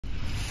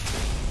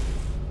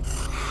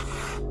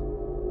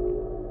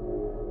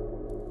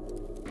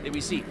There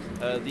we see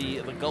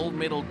the gold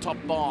medal top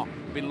bar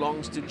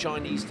belongs to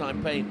Chinese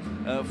Taipei.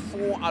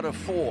 4 out of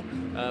 4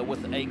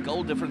 with a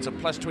goal difference of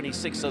plus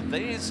 26. So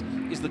theirs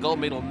is the gold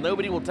medal.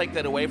 Nobody will take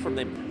that away from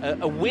them.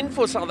 A win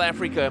for South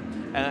Africa,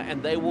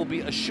 and they will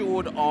be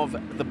assured of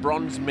the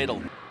bronze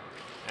medal.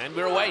 And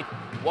we're away.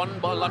 Won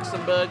by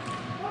Luxembourg.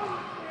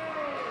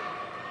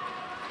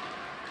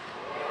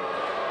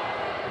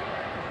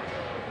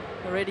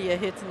 Already a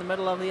hit in the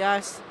middle of the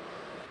ice.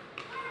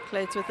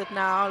 Clates with it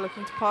now,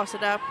 looking to pass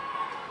it up.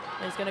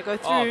 He's going to go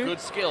through. Oh, good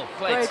skill.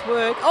 Clates. Great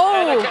work.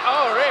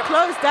 Oh, ref.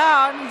 Closed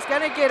down. He's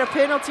going to get a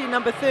penalty,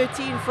 number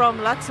 13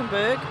 from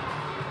Luxembourg.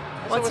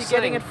 What's he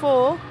getting it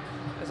for?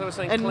 As I was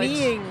saying, a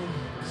kneeing.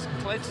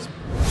 Clates.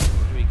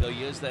 Here we go.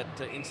 Here's that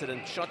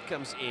incident. Shot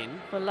comes in.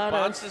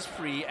 Bounces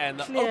free, and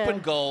the open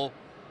goal,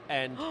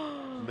 and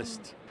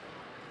missed.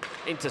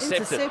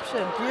 Intercepted.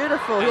 Interception.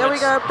 Beautiful. And here we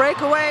go.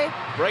 Breakaway.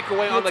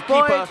 Breakaway on the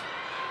Boyd. keeper.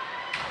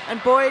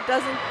 And Boyd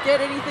doesn't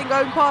get anything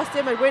going past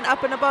him. It went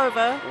up and above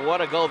her. What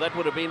a goal that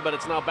would have been, but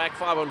it's now back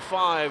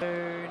 5-on-5.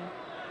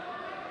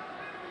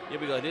 Here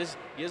we go.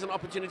 Here's an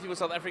opportunity for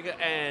South Africa,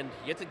 and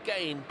yet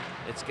again,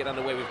 let's get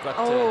underway. We've got...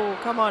 Oh,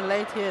 come on,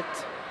 late hit.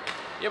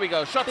 Here we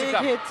go. Shot to Big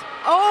cup. hit.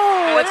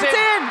 Oh, and it's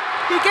in.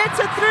 He gets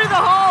it through the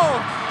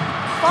hole.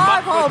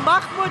 5-hole.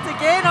 Mahmoud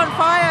again on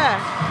fire.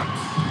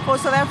 For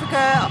South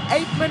Africa,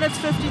 8 minutes,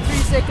 53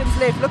 seconds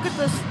left. Look at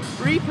this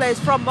replays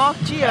from Mark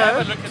Gio.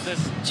 Have a look at this.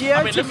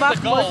 Gio to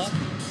Mahmoud.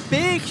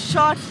 Big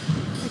shot.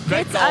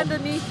 Gets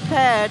underneath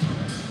pad.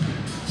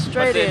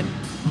 Straight in.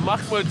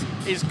 Mahmoud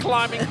is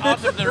climbing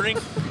out of the ring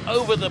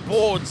over the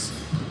boards.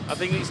 I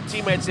think his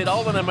teammates said,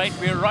 hold on, mate,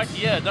 we're right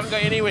here. Don't go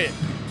anywhere.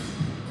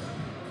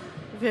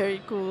 Very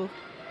cool.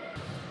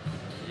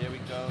 Here we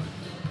go.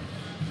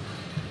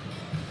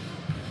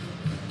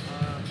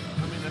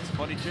 I mean, that's a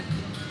body check.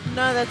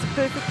 No, that's a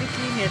perfectly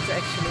clean hit,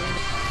 actually.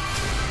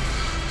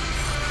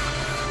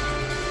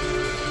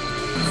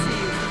 See,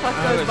 the puck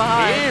goes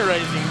behind.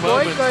 Hair-raising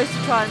Boyd moment. goes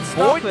to try and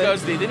stop it. Boyd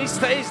goes there, then he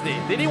stays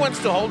there. Then he wants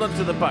to hold on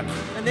to the puck.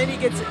 And then he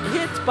gets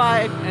hit by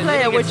a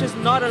player, which is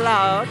not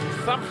allowed.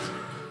 Thumped,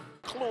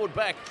 clawed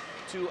back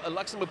to a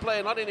Luxembourg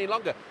player, not any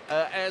longer.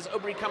 As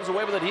Aubry comes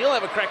away with it, he'll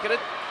have a crack at it.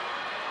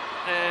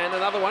 And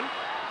another one.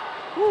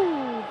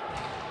 Woo.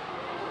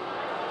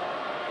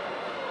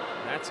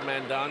 That's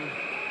man down.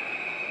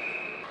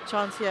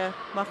 Chance here,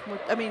 Mahmoud.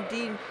 I mean,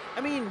 Dean.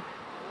 I mean,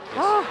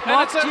 yes.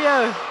 Mark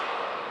Gio.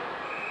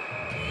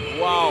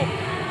 Wow.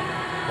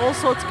 All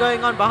sorts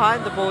going on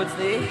behind the boards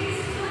there.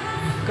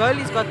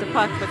 Goalie's got the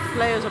puck, but the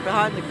players are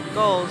behind the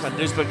goals. Van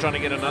Duisburg trying to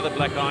get another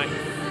black eye.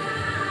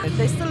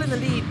 They're still in the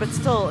lead, but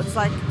still, it's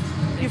like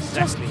you've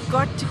just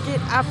got to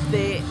get up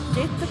there,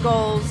 get the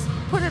goals,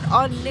 put it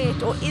on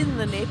net or in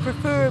the net,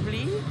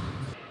 preferably.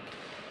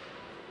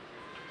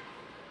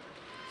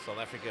 South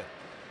Africa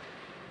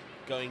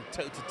going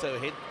toe-to-toe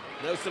head.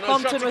 No, so no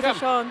Compton shot to with come. a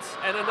chance.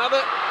 And another,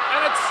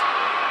 and it's...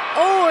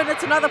 Oh, and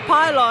it's another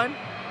pylon.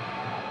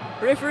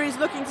 Referee's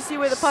looking to see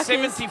where the puck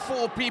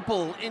 74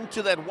 people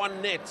into that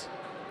one net.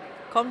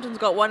 Compton's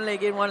got one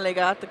leg in, one leg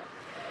out.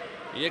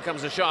 Here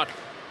comes a shot.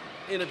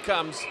 In it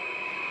comes.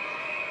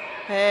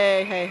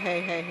 Hey, hey,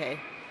 hey, hey, hey.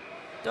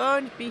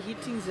 Don't be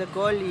hitting the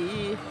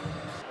goalie.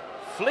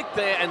 Flicked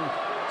there and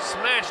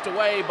smashed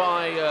away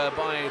by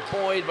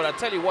Boyd, but I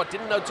tell you what,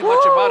 didn't know too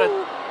much about it.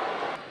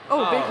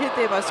 Oh, big hit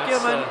there by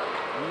Skierman.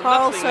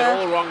 Nothing at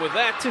all wrong with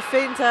that. To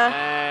Fenter.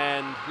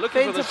 And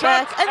looking for the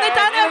back. shot. And they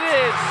done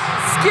it!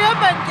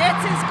 Skierman gets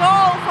his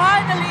goal,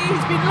 finally.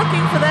 He's been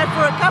looking for that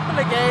for a couple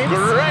of games.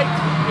 Great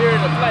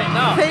period of play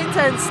now.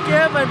 Fenter and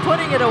Skierman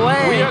putting it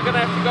away. We are going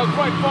to have to go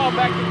quite far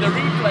back in the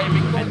replay.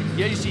 And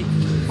here you see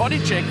body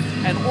check,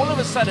 and all of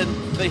a sudden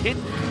the hit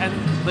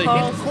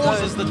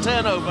causes the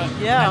turnover,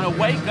 and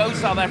away goes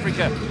South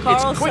Africa.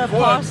 It's quick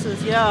work.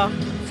 Passes, yeah.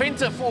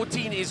 Fenter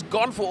 14 is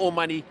gone for all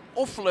money.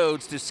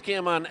 Offloads to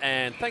Skierman,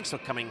 and thanks for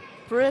coming.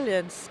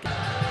 Brilliant.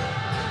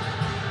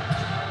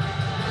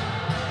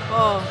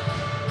 Oh,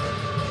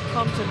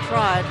 Compton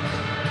tried.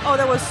 Oh,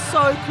 that was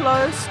so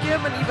close.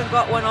 Skierman even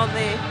got one on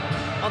there,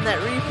 on that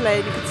replay.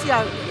 And you can see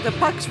how the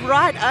puck's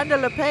right under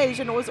LePage,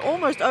 and it was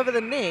almost over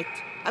the net.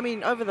 I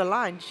mean, over the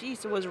line.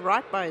 Jeez, it was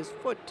right by his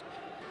foot.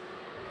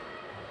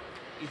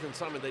 Ethan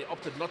Simon, they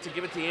opted not to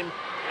give it to him,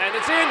 and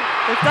it's in.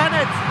 They've done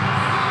it.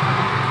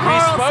 We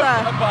spoke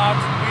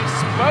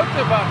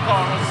about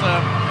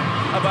Carlson,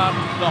 about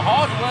the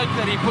hard work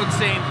that he puts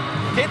in,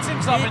 gets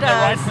himself in the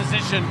right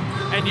position,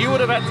 and you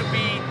would have had to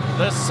be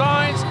the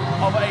size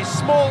of a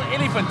small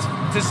elephant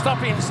to stop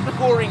him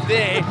scoring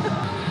there.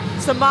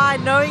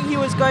 Samai, knowing he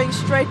was going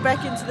straight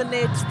back into the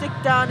net, stick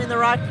down in the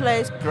right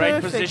place.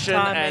 Great Perfect position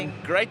timing.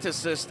 and great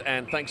assist,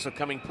 and thanks for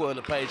coming, poor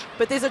LePage.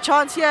 But there's a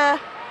chance here.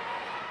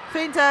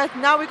 Fenter,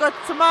 now we got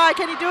Samai,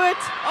 can he do it?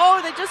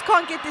 Oh, they just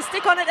can't get their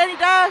stick on it, and he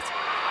does.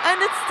 And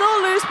it's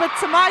still loose, but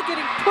Samai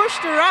getting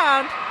pushed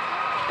around,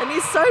 and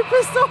he's so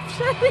pissed off,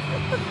 Shane.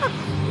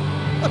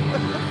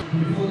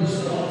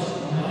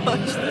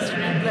 Watch this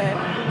replay.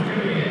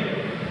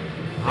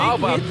 How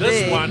about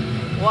this one?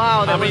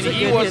 Wow, that was a good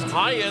hit. I mean, he was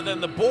higher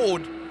than the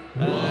board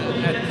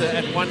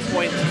at one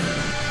point.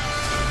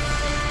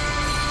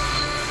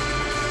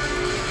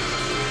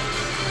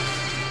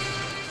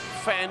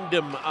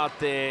 fandom out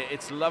there.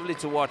 It's lovely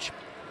to watch.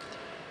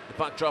 The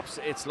puck drops.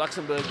 It's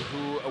Luxembourg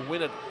who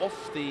win it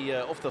off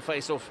the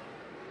face-off.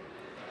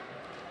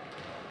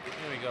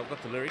 There we go. I've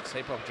got the lyrics.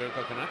 Hey, Pop Joe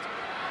Coconut.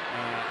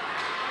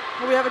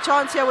 We have a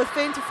chance here with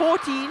Fenta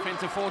 14.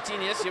 Fenta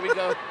 14, yes, here we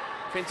go.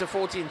 Fenta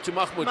 14 to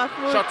Mahmoud.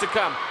 Mahmoud. Shot to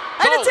come.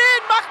 And Goal. it's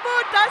in!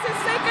 Mahmoud does his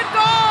second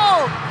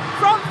goal!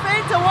 From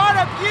Fenta, what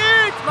a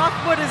beaut!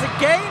 Mahmoud is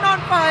again on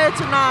fire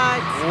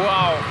tonight.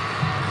 Wow.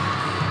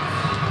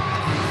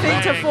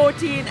 Fenta Bang.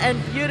 14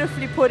 and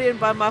beautifully put in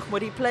by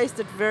Mahmoud. He placed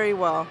it very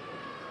well.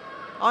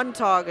 On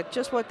target,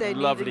 just what they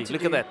Lovely. needed to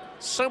Look do. at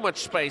that. So much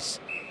space.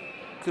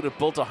 Could have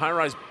built a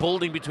high-rise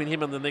building between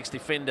him and the next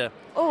defender.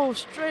 Oh,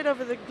 straight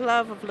over the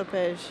glove of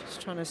Lepage. Just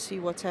trying to see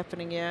what's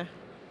happening here.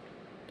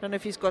 Don't know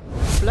if he's got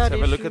blood Let's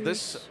have a look at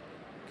issues. this.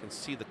 You can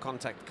see the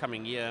contact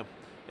coming here.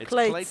 It's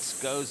Plates.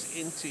 plates goes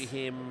into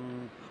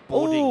him.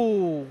 Boarding.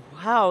 Oh,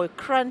 how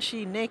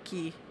crunchy,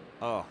 necky.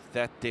 Oh,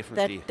 that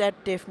definitely.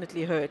 That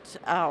definitely hurt.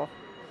 Ow.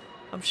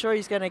 I'm sure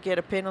he's going to get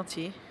a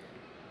penalty.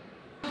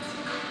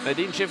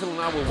 Nadine Sheffield and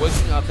I were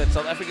working out that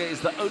South Africa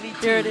is the only team.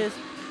 There it is.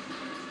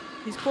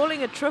 He's calling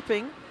it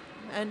tripping,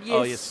 and yes,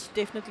 Oh, yes.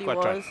 definitely Quite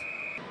was. right.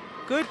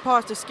 Good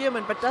pass to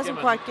Skierman, but doesn't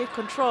Skierman quite get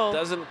control.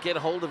 Doesn't get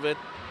hold of it.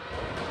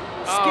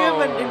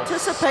 Skierman Oh,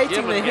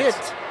 anticipating Skierman the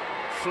gets hit.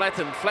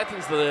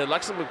 Flattens the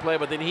Luxembourg player,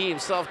 but then he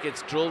himself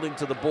gets drilled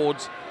into the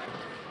boards.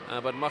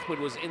 But Mahmoud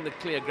was in the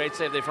clear. Great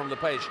save there from the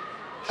page.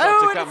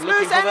 Oh, and it's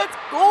loose, and it's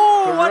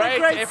oh, what a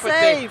great effort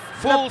there. save!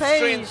 Full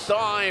Lepage. strength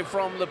dive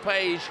from the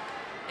page.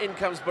 In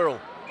comes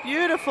Burrell.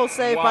 Beautiful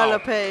save Wow. by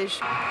Lepage.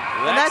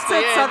 And that's the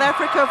it. end. South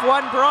Africa have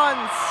won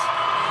bronze.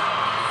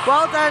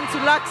 Well done to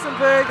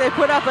Luxembourg. They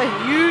put up a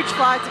huge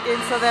fight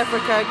against South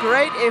Africa.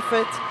 Great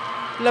effort.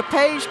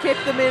 Lepage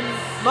kept them in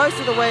most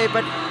of the way,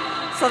 but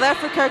South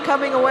Africa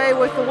coming away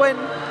with the win,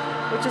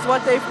 which is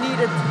what they've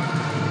needed.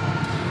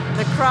 And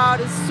the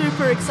crowd is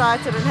super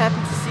excited and happy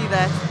to see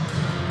that.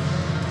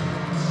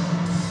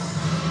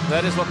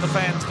 That is what the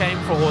fans came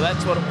for.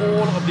 That's what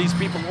all of these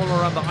people all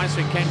around the ice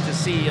rink came to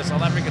see, a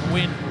South African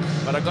win.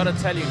 But I've got to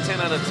tell you, 10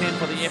 out of 10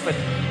 for the effort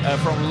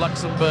from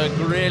Luxembourg.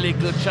 Really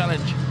good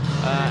challenge.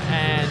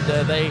 And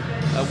they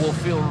will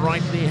feel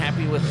rightly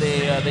happy with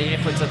their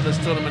efforts at this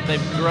tournament.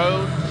 They've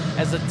grown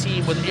as a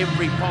team with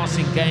every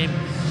passing game.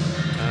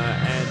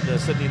 And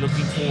certainly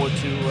looking forward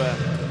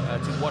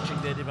to watching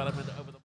their development.